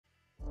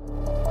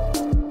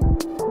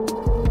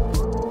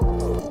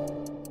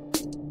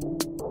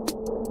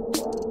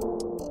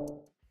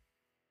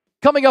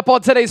Coming up on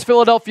today's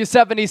Philadelphia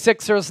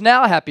 76ers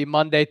Now. Happy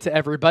Monday to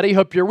everybody.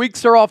 Hope your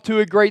weeks are off to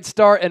a great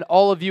start and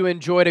all of you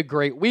enjoyed a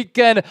great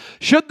weekend.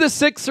 Should the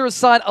Sixers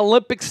sign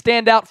Olympic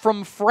standout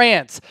from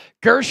France,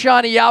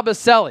 Guerschon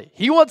Yabusele?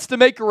 He wants to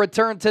make a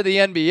return to the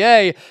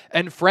NBA,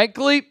 and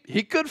frankly,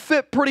 he could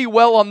fit pretty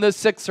well on this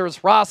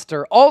Sixers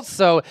roster.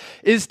 Also,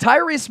 is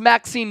Tyrese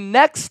Maxey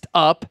next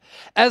up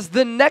as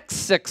the next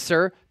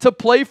Sixer to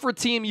play for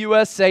Team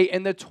USA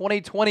in the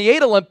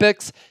 2028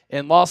 Olympics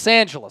in Los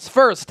Angeles?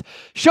 First,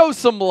 show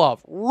some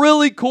love.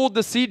 Really cool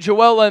to see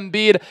Joel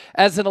Embiid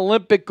as an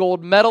Olympic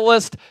gold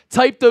medalist.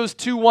 Type those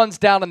 2 ones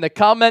down in the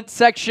comment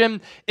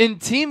section. In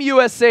Team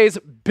USA's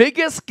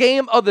biggest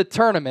game of the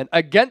tournament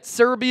against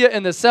Serbia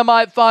in the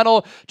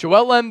semifinal,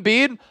 Joel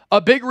Embiid, a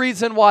big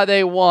reason why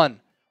they won.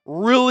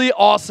 Really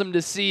awesome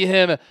to see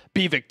him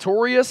be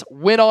victorious,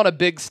 win on a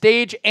big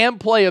stage, and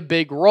play a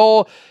big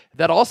role.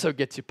 That also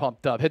gets you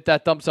pumped up. Hit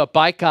that thumbs up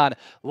icon,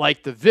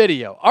 like the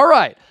video. All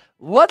right,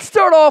 let's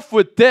start off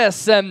with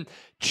this. And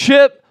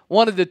Chip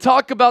wanted to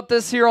talk about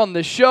this here on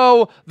the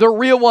show. The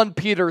real one,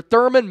 Peter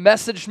Thurman,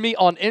 messaged me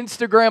on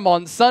Instagram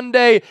on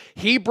Sunday.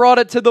 He brought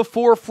it to the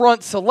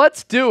forefront, so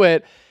let's do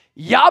it.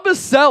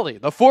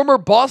 Yabusele, the former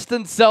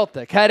Boston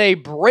Celtic, had a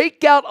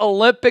breakout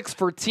Olympics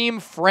for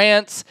Team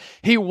France.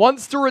 He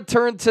wants to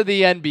return to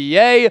the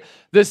NBA.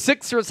 The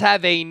Sixers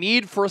have a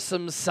need for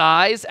some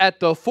size at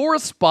the 4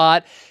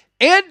 spot,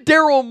 and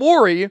Daryl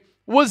Morey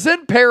was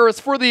in Paris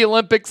for the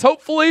Olympics.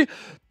 Hopefully,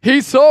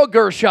 he saw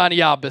Guerschon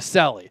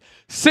Yabusele.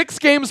 6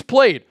 games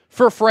played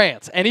for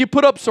France, and he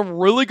put up some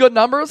really good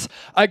numbers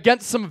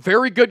against some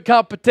very good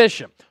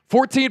competition.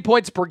 14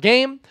 points per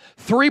game,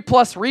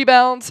 3+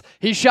 rebounds.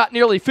 He shot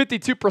nearly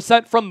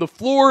 52% from the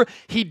floor.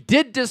 He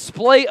did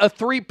display a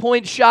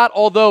 3-point shot,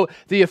 although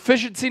the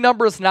efficiency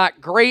number is not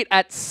great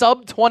at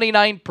sub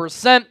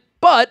 29%,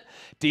 but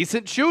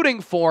decent shooting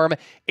for him,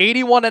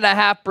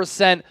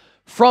 81.5%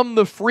 from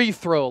the free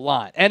throw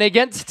line. And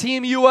against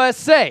Team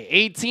USA,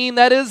 a team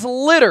that is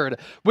littered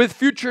with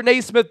future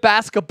Naismith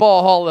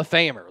Basketball Hall of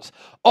Famers,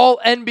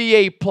 all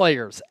NBA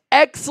players,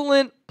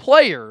 excellent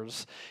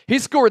players, he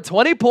scored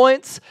 20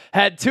 points,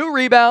 had 2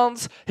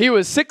 rebounds. He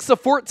was 6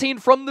 of 14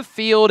 from the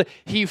field.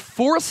 He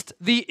forced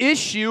the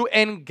issue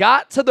and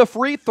got to the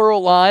free throw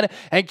line.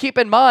 And keep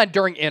in mind,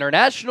 during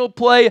international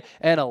play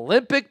and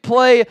Olympic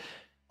play,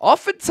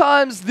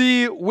 oftentimes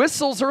the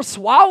whistles are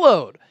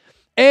swallowed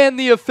and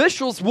the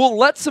officials will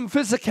let some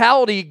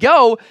physicality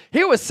go.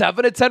 He was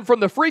 7 of 10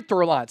 from the free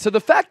throw line. So the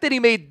fact that he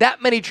made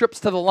that many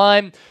trips to the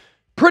line,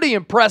 pretty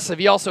impressive.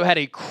 He also had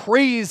a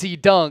crazy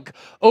dunk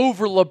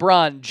over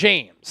LeBron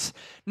James.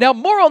 Now,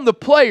 more on the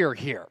player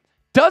here.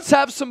 Does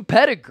have some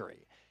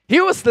pedigree. He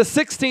was the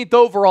 16th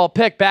overall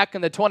pick back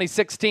in the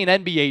 2016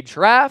 NBA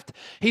draft.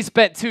 He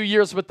spent 2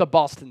 years with the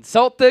Boston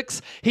Celtics.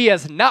 He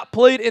has not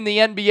played in the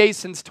NBA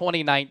since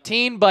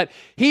 2019, but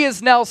he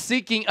is now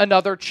seeking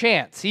another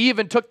chance. He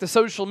even took to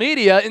social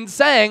media and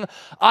saying,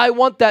 I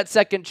want that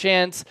second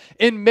chance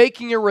in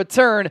making a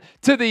return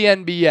to the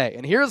NBA.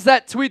 And here's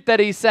that tweet that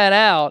he sent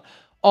out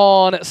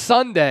on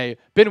Sunday.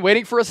 Been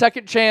waiting for a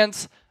second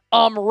chance.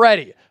 I'm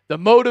ready. The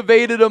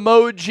motivated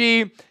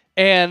emoji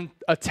and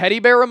a teddy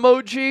bear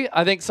emoji.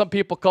 I think some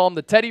people call him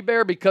the teddy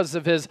bear because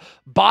of his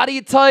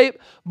body type.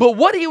 But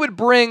what he would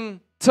bring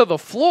to the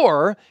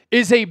floor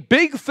is a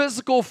big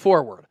physical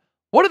forward.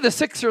 What do the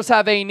Sixers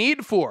have a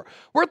need for?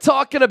 We're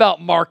talking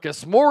about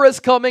Marcus Morris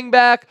coming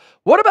back.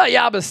 What about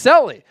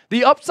Yabusele?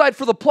 The upside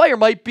for the player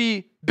might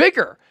be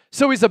bigger.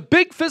 So he's a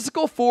big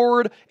physical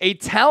forward, a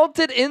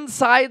talented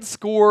inside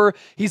scorer.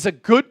 He's a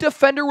good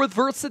defender with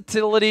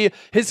versatility.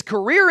 His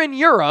career in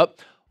Europe,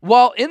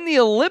 while in the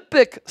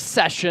Olympic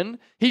session,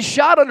 he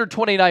shot under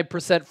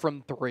 29%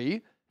 from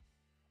 3.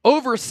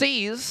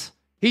 Overseas,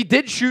 he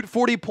did shoot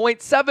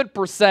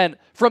 40.7%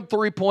 from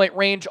 3-point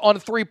range on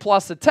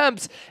 3+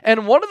 attempts.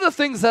 And one of the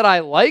things that I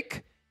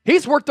like,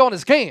 he's worked on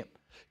his game.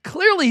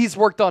 Clearly, he's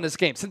worked on his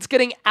game. Since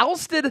getting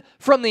ousted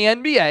from the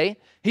NBA,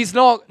 he's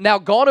now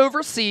gone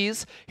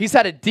overseas. He's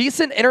had a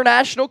decent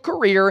international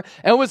career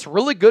and was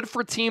really good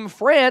for Team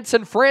France.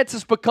 And France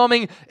is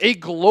becoming a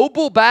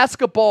global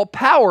basketball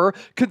power,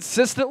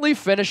 consistently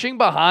finishing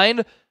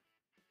behind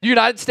the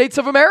United States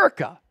of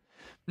America.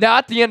 Now,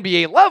 at the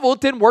NBA level,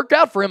 it didn't work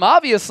out for him,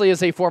 obviously,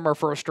 as a former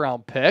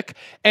first-round pick.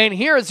 And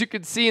here, as you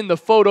can see in the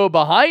photo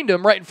behind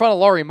him, right in front of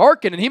Lauri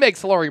Markkanen, he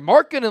makes Lauri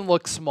Markkanen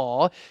look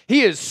small.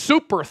 He is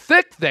super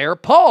thick there,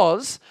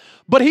 pause,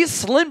 but he's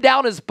slimmed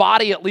down his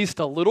body at least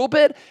a little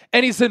bit,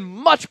 and he's in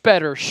much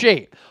better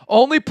shape.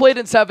 Only played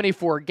in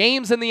 74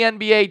 games in the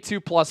NBA,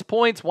 2+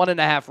 points,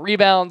 1.5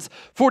 rebounds,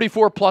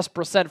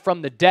 44+%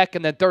 from the deck,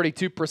 and then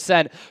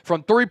 32%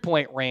 from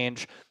 3-point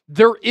range.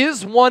 There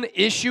is one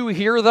issue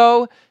here,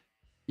 though.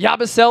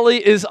 Yabusele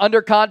is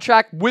under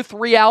contract with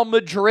Real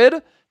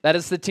Madrid. That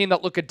is the team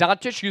that Luka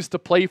Doncic used to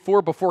play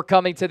for before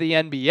coming to the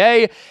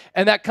NBA,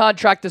 and that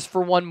contract is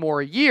for 1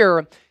 more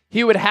year.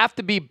 He would have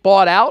to be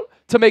bought out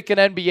to make an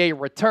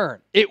NBA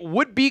return. It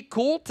would be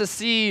cool to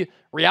see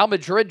Real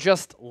Madrid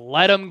just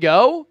let him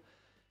go.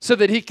 so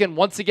that he can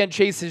once again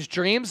chase his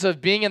dreams of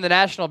being in the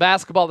National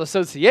Basketball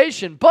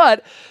Association.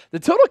 But the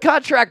total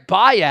contract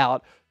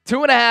buyout,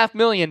 $2.5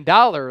 million, an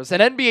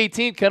NBA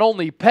team can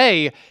only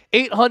pay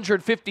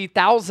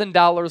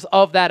 $850,000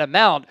 of that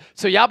amount.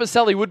 So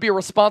Yabusele would be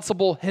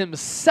responsible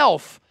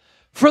himself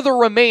for the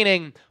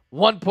remaining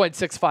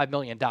 $1.65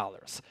 million.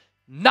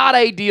 Not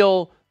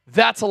ideal.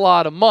 That's a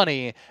lot of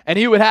money, and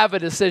he would have a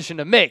decision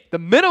to make. The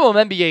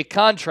minimum NBA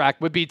contract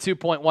would be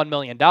 $2.1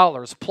 million,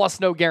 plus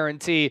no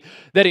guarantee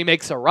that he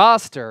makes a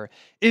roster.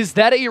 Is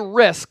that a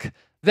risk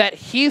that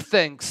he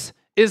thinks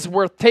is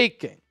worth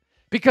taking?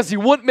 Because he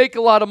wouldn't make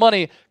a lot of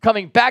money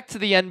coming back to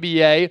the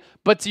NBA,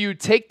 but do you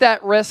take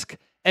that risk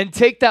and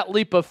take that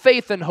leap of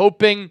faith and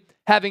hoping,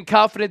 having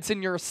confidence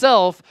in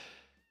yourself,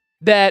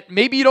 that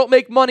maybe you don't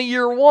make money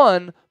year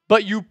one,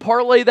 but you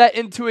parlay that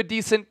into a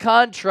decent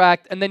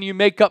contract, and then you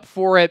make up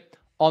for it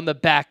on the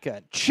back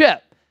end?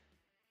 Chip,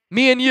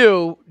 me and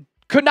you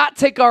could not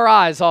take our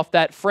eyes off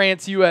that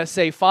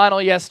France-USA final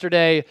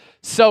yesterday.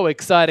 So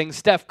exciting.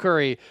 Steph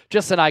Curry,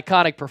 just an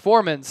iconic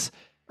performance,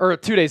 or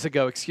 2 days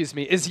ago, excuse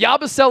me. Is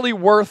Yabusele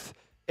worth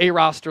a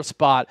roster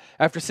spot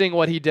after seeing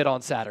what he did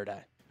on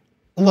Saturday?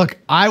 Look,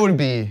 I would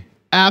be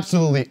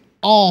absolutely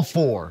all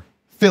for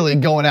Philly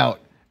going out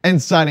and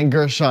signing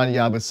Guerschon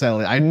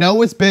Yabusele. I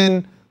know it's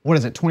been,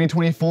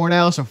 2024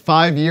 now? So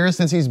 5 years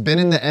since he's been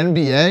in the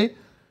NBA.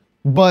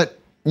 But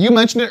you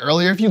mentioned it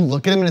earlier, if you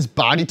look at him and his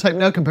body type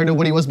now compared to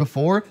what he was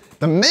before,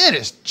 the man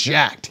is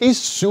jacked. He's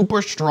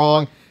super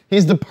strong.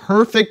 He's the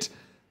perfect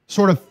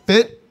sort of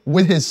fit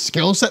with his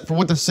skill set for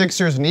what the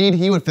Sixers need.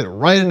 He would fit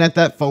right in at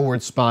that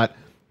forward spot,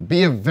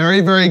 be a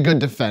very, very good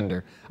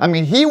defender. I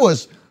mean, he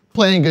was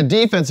playing good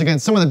defense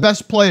against some of the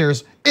best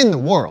players in the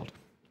world.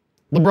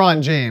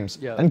 LeBron James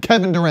and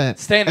Kevin Durant.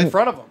 Staying in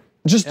front of him.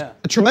 Just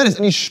tremendous,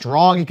 and he's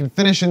strong. He can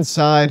finish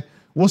inside.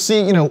 We'll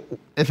see,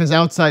 if his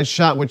outside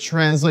shot would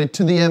translate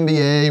to the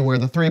NBA, where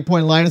the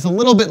three-point line is a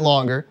little bit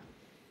longer.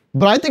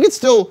 But I think it's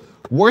still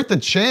worth a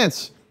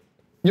chance.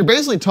 You're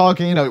basically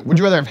talking, would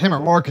you rather have him or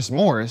Marcus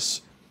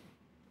Morris?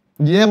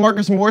 Yeah,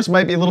 Marcus Morris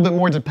might be a little bit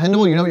more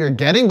dependable. You know what you're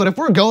getting. But if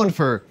we're going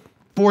for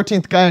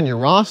 14th guy on your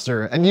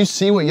roster, and you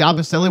see what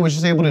Yabusele was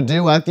just able to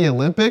do at the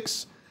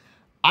Olympics,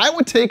 I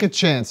would take a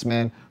chance,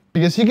 man,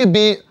 because he could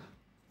be,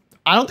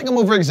 I don't think I'm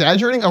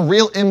over-exaggerating, a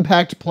real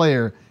impact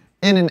player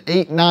in an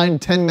 8, 9,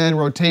 10-man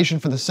rotation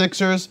for the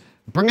Sixers.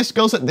 Bring a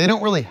skill set they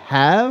don't really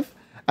have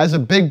as a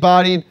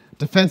big-bodied,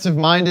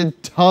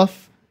 defensive-minded,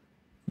 tough,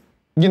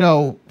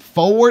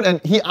 forward.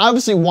 And he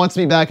obviously wants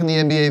to be back in the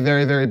NBA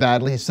very, very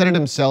badly. He said it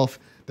himself.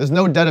 There's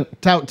no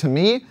doubt to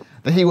me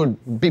that he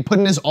would be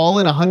putting his all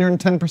in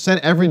 110%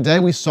 every day.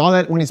 We saw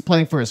that when he's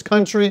playing for his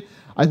country.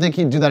 I think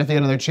he'd do that if he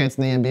had another chance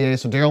in the NBA.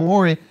 So Daryl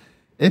Morey,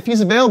 if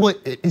he's available,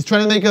 he's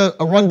trying to make a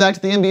run back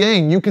to the NBA,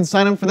 and you can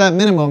sign him for that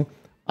minimum.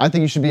 I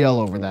think you should be all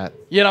over that.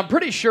 Yeah, I'm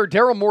pretty sure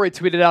Daryl Morey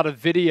tweeted out a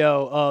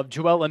video of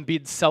Joel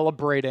Embiid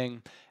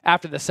celebrating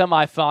after the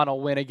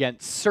semifinal win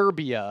against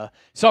Serbia.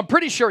 So I'm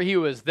pretty sure he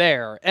was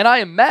there. And I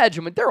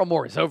imagine when Daryl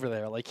Morey's over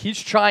there,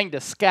 he's trying to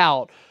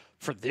scout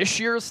for this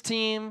year's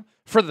team,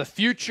 for the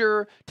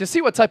future, to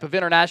see what type of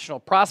international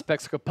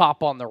prospects could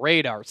pop on the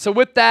radar. So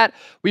with that,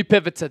 we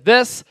pivot to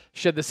this.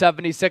 Should the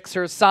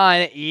 76ers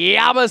sign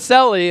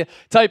Yabusele?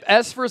 Type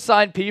S for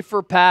sign, P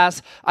for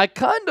pass. I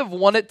kind of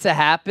want it to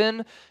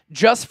happen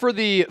just for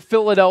the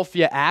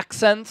Philadelphia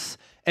accents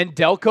and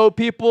Delco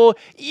people.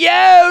 Yo,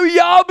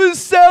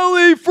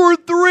 Yabusele for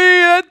 3.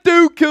 That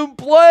dude can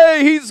play.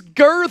 He's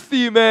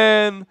girthy,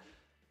 man.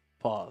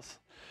 Pause.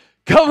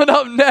 Coming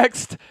up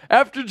next,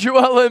 after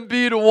Joel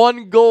Embiid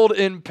won gold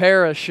in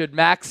Paris, should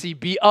Maxey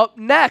be up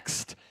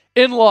next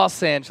in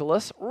Los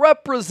Angeles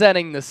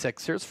representing the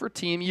Sixers for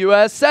Team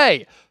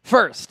USA?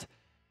 First,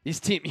 these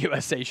Team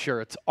USA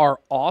shirts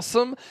are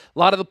awesome. A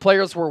lot of the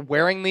players were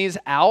wearing these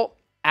out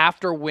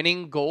after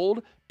winning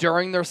gold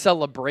during their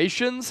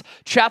celebrations.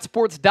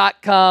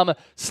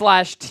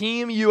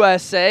 Chatsports.com/Team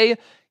USA.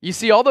 You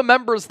see all the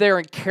members there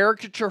in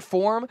caricature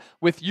form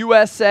with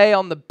USA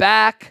on the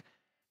back.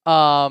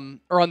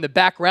 Or on the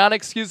background,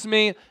 excuse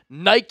me.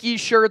 Nike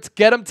shirts,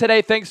 get them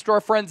today thanks to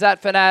our friends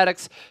at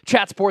Fanatics.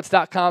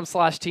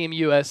 Chatsports.com/Team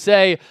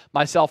USA.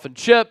 Myself and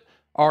Chip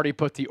already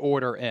put the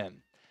order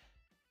in.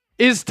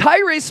 Is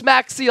Tyrese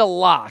Maxey a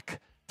lock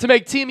to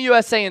make Team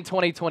USA in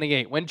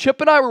 2028? When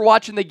Chip and I were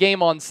watching the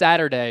game on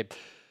Saturday,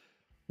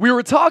 we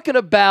were talking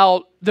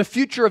about the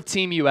future of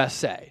Team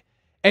USA.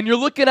 And you're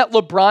looking at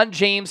LeBron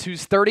James,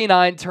 who's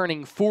 39,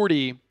 turning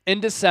 40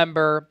 in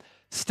December.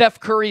 Steph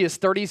Curry is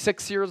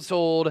 36 years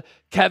old.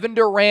 Kevin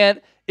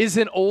Durant is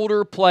an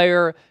older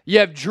player. You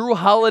have Drew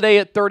Holiday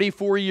at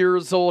 34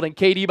 years old. And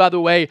KD, by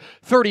the way,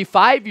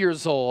 35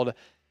 years old.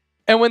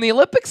 And when the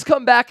Olympics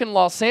come back in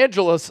Los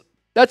Angeles,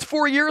 that's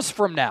 4 years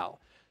from now.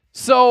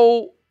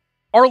 So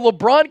are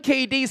LeBron,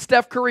 KD,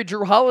 Steph Curry,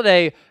 Drew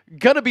Holiday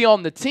going to be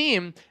on the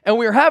team? And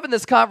we were having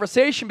this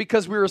conversation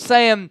because we were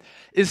saying,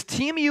 is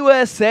Team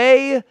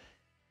USA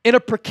in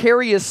a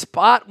precarious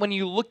spot when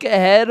you look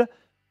ahead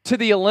to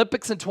the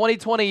Olympics in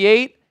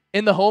 2028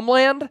 in the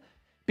homeland?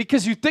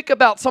 Because you think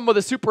about some of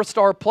the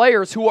superstar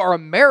players who are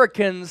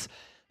Americans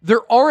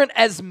there aren't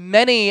as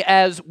many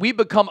as we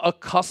become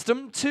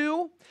accustomed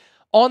to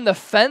on the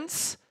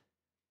fence.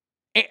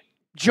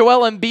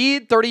 Joel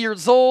Embiid, 30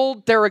 years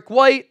old. Derek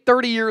White,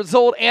 30 years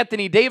old.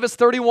 Anthony Davis,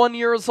 31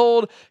 years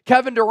old.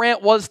 Kevin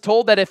Durant was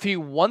told that if he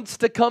wants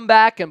to come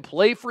back and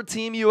play for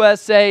Team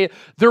USA,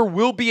 there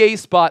will be a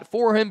spot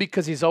for him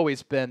because he's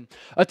always been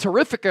a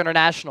terrific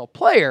international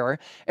player.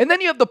 And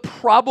then you have the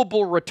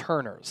probable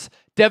returners.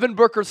 Devin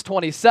Booker's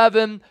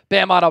 27,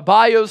 Bam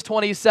Adebayo's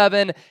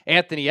 27,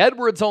 Anthony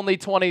Edwards only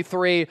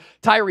 23,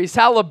 Tyrese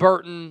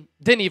Halliburton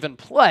didn't even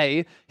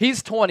play,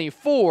 he's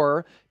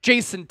 24,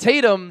 Jason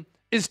Tatum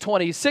is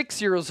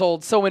 26 years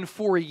old, so in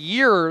 4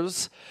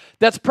 years,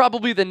 that's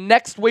probably the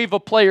next wave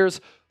of players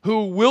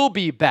who will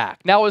be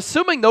back. Now,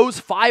 assuming those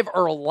 5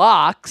 are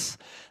locks,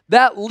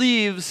 that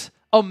leaves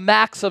a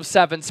max of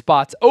 7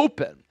 spots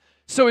open.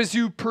 So as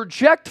you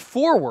project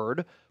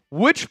forward,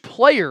 which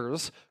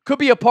players could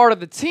be a part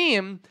of the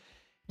team,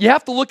 you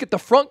have to look at the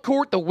front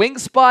court, the wing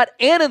spot,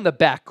 and in the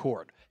back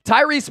court.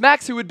 Tyrese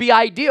Maxey would be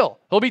ideal.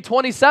 He'll be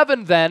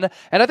 27 then,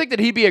 and I think that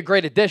he'd be a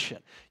great addition.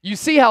 You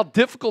see how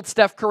difficult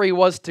Steph Curry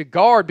was to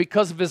guard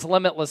because of his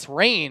limitless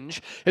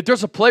range. If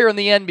there's a player in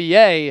the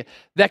NBA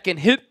that can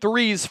hit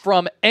threes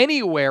from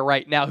anywhere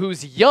right now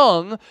who's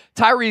young,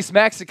 Tyrese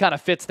Maxey kind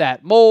of fits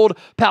that mold.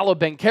 Paolo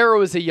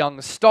Banchero is a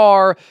young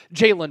star.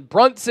 Jalen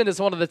Brunson is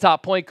one of the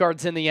top point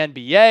guards in the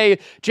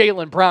NBA.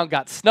 Jaylen Brown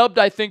got snubbed,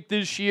 I think,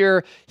 this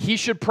year. He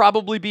should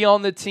probably be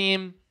on the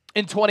team.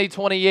 In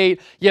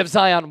 2028, you have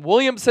Zion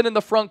Williamson in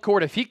the front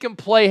court. If he can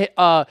play,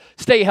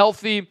 stay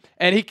healthy,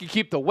 and he can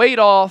keep the weight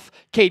off.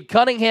 Cade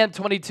Cunningham,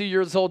 22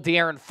 years old.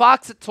 De'Aaron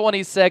Fox at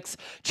 26.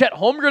 Chet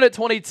Holmgren at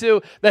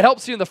 22. That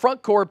helps you in the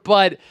front court,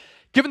 but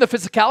given the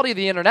physicality of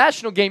the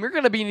international game, you're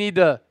going to need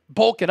to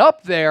bulk it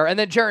up there. And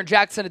then Jaren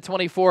Jackson at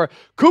 24.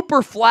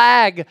 Cooper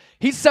Flagg,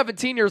 he's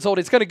 17 years old.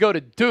 He's going to go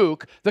to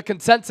Duke, the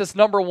consensus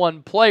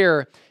 #1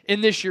 player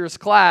in this year's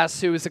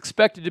class, who is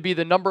expected to be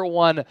the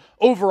 #1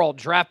 overall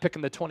draft pick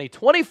in the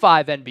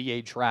 2025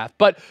 NBA draft.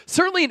 But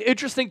certainly an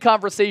interesting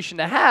conversation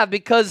to have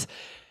because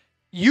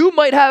you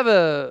might have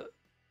a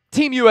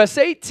Team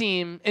USA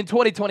team in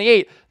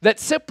 2028 that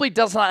simply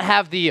does not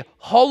have the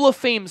Hall of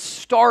Fame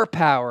star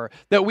power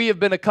that we have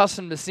been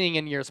accustomed to seeing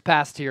in years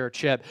past here,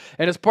 Chip.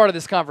 And as part of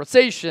this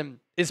conversation,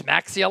 is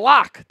Maxey a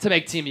lock to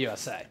make Team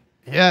USA?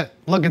 Yeah,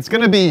 look, it's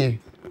going to be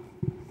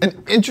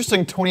an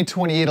interesting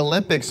 2028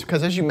 Olympics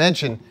because, as you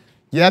mentioned,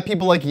 you have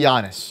people like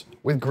Giannis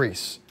with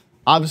Greece,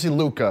 obviously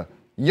Luka,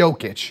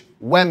 Jokic,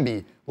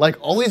 Wemby, like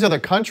all these other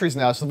countries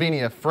now,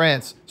 Slovenia,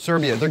 France,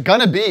 Serbia, they're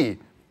going to be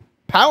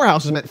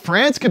powerhouses.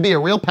 France could be a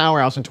real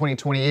powerhouse in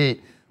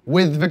 2028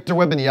 with Victor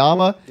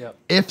Wembanyama. Yep.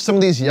 If some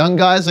of these young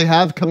guys they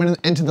have coming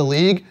into the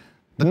league,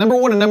 the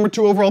 #1 and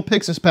 #2 overall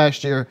picks this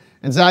past year,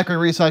 and Zachary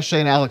Reese-Shea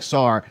and Alex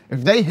Sarr,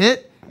 if they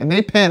hit and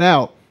they pan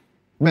out,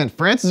 man,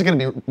 France is going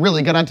to be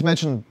really good. Not to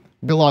mention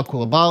Bilal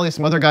Coulibaly,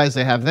 some other guys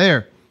they have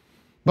there.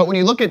 But when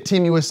you look at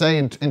Team USA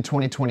in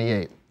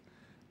 2028,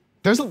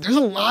 there's a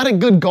lot of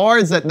good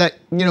guards that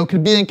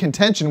could be in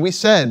contention. We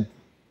said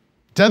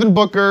Devin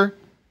Booker,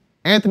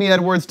 Anthony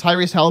Edwards,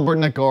 Tyrese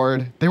Halliburton at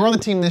guard. They were on the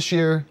team this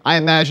year. I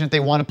imagine if they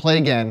want to play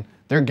again,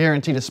 they're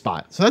guaranteed a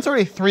spot. So that's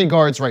already 3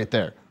 guards right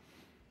there.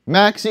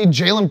 Maxey,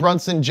 Jalen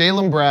Brunson,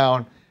 Jaylen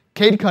Brown,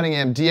 Cade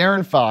Cunningham,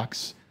 De'Aaron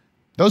Fox.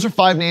 Those are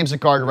 5 names at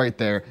guard right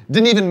there.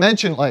 Didn't even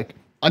mention like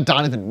a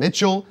Donovan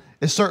Mitchell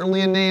is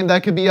certainly a name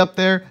that could be up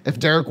there. If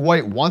Derek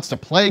White wants to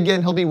play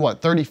again, he'll be,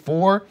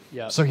 34?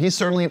 Yep. So he's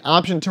certainly an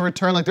option to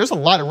return. Like, there's a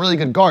lot of really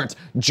good guards.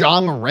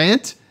 John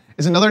Morant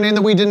is another name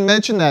that we didn't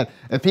mention that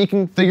if he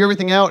can figure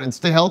everything out and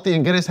stay healthy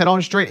and get his head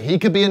on straight, he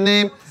could be a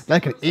name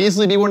that could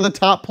easily be one of the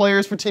top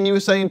players for Team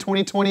USA in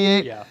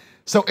 2028. Yeah.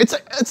 So it's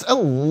a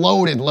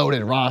loaded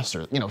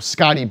roster.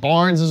 Scotty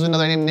Barnes is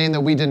another name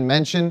that we didn't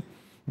mention.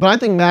 But I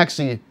think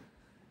Maxey,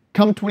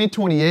 come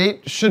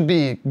 2028, should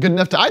be good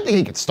enough I think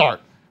he could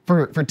start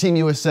for Team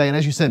USA, and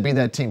as you said, be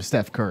that Team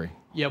Steph Curry.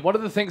 Yeah, one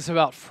of the things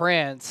about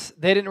France,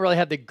 they didn't really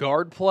have the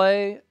guard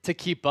play to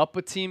keep up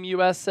with Team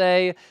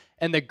USA.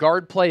 And the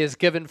guard play has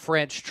given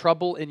France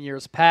trouble in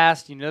years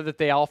past. You know that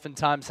they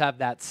oftentimes have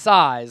that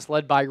size,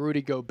 led by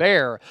Rudy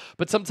Gobert.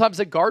 But sometimes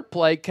the guard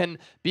play can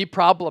be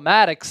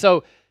problematic.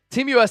 So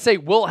Team USA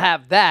will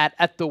have that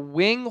at the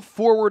wing,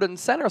 forward, and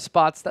center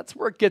spots. That's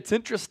where it gets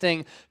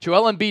interesting.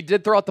 Joel Embiid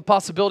did throw out the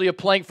possibility of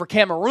playing for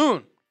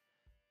Cameroon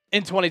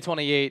in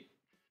 2028.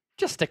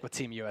 Just stick with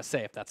Team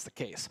USA if that's the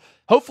case.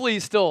 Hopefully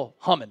he's still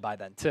humming by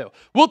then too.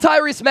 Will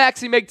Tyrese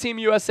Maxey make Team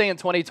USA in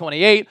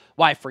 2028?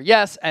 Why for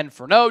yes and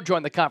for no?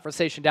 Join the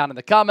conversation down in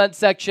the comments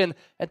section,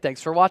 and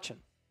thanks for watching.